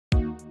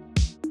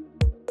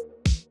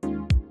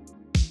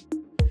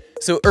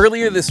So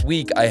earlier this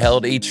week, I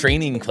held a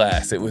training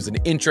class. It was an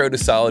Intro to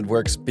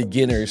SolidWorks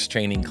beginners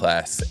training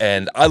class.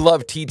 And I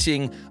love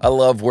teaching. I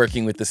love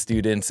working with the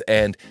students.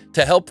 And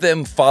to help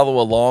them follow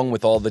along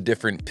with all the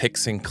different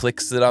picks and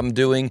clicks that I'm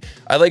doing,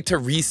 I like to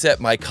reset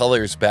my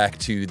colors back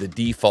to the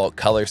default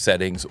color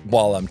settings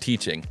while I'm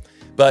teaching.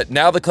 But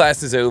now the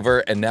class is over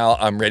and now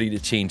I'm ready to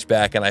change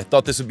back. And I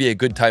thought this would be a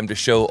good time to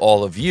show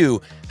all of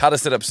you how to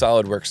set up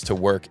SolidWorks to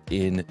work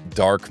in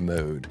dark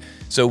mode.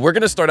 So we're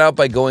going to start out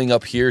by going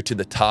up here to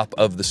the top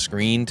of the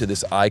screen to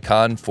this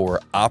icon for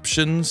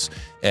options.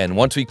 And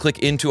once we click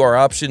into our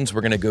options,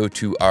 we're going to go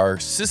to our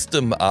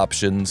system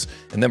options,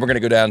 and then we're going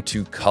to go down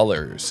to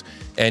colors.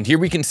 And here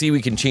we can see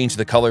we can change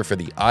the color for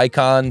the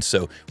icon.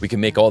 So we can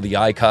make all the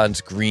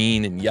icons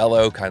green and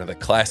yellow, kind of the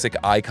classic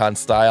icon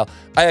style.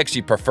 I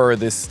actually prefer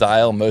this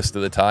style most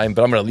of the time,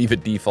 but I'm going to leave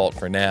it default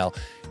for now.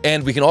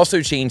 And we can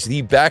also change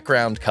the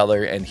background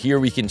color. And here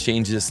we can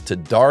change this to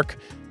dark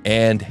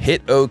and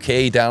hit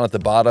OK down at the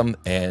bottom,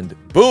 and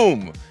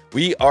boom,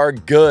 we are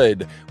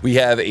good. We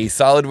have a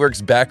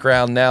SolidWorks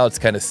background now. It's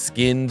kind of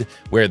skinned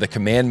where the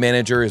command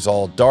manager is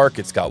all dark.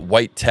 It's got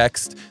white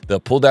text. The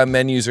pull down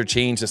menus are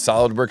changed. The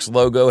SolidWorks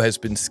logo has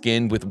been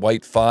skinned with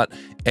white font.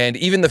 And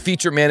even the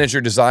feature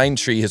manager design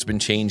tree has been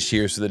changed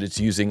here so that it's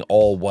using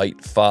all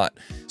white font.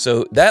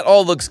 So that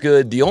all looks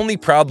good. The only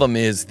problem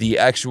is the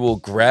actual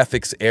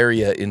graphics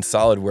area in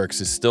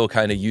SolidWorks is still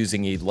kind of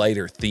using a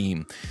lighter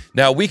theme.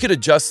 Now we could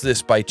adjust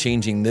this by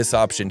changing this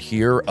option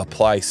here,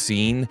 apply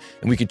scene,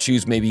 and we could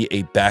choose maybe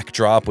a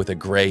backdrop with a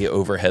gray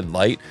overhead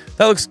light.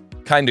 That looks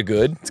kind of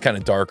good. It's kind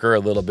of darker, a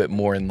little bit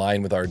more in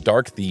line with our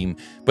dark theme.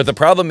 But the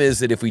problem is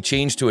that if we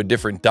change to a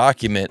different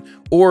document,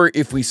 or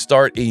if we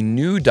start a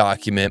new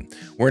document,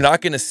 we're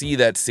not going to see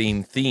that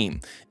same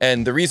theme.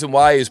 And the reason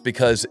why is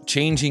because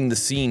changing the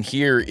scene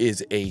here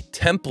is a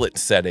template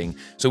setting.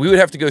 So we would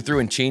have to go through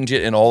and change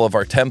it in all of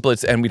our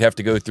templates, and we'd have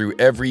to go through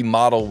every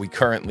model we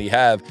currently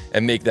have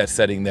and make that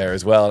setting there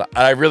as well. And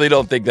I really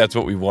don't think that's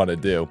what we want to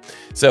do.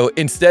 So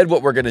instead,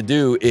 what we're going to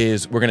do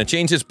is we're going to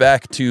change this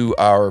back to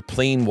our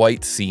plain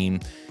white scene.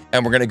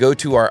 And we're going to go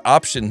to our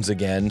options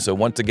again. So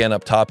once again,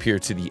 up top here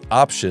to the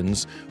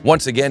options,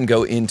 once again,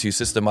 go into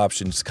system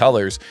options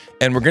colors.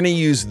 And we're going to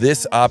use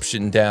this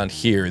option down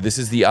here. This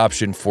is the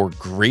option for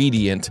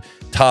gradient,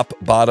 top,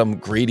 bottom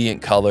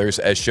gradient colors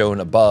as shown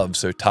above.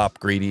 So top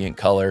gradient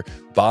color,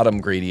 bottom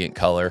gradient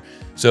color.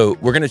 So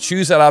we're going to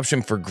choose that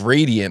option for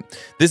gradient.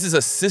 This is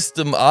a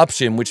system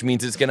option, which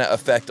means it's going to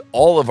affect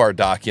all of our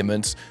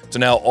documents. So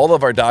now all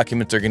of our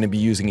documents are going to be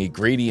using a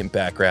gradient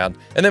background.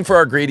 And then for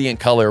our gradient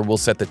color, we'll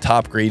set the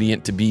top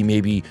gradient to be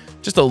maybe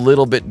just a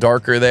little bit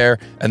darker there.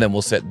 And then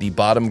we'll set the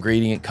bottom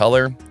gradient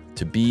color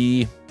to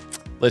be,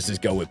 let's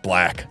just go with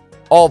black,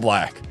 all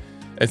black.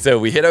 And so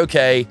we hit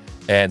OK.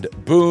 And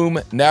boom,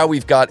 now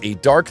we've got a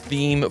dark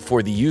theme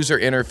for the user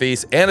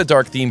interface and a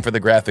dark theme for the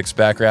graphics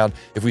background.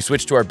 If we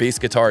switch to our bass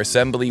guitar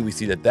assembly, we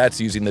see that that's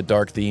using the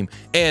dark theme.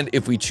 And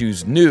if we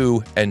choose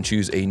new and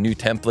choose a new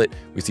template,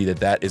 we see that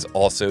that is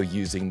also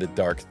using the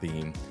dark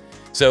theme.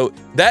 So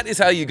that is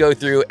how you go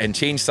through and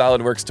change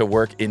SolidWorks to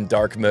work in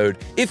dark mode.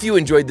 If you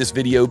enjoyed this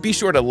video, be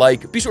sure to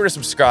like, be sure to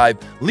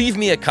subscribe, leave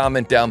me a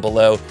comment down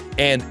below.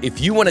 And if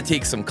you want to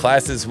take some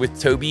classes with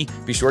Toby,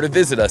 be sure to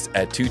visit us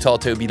at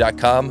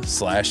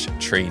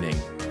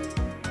tootalltoby.com/training.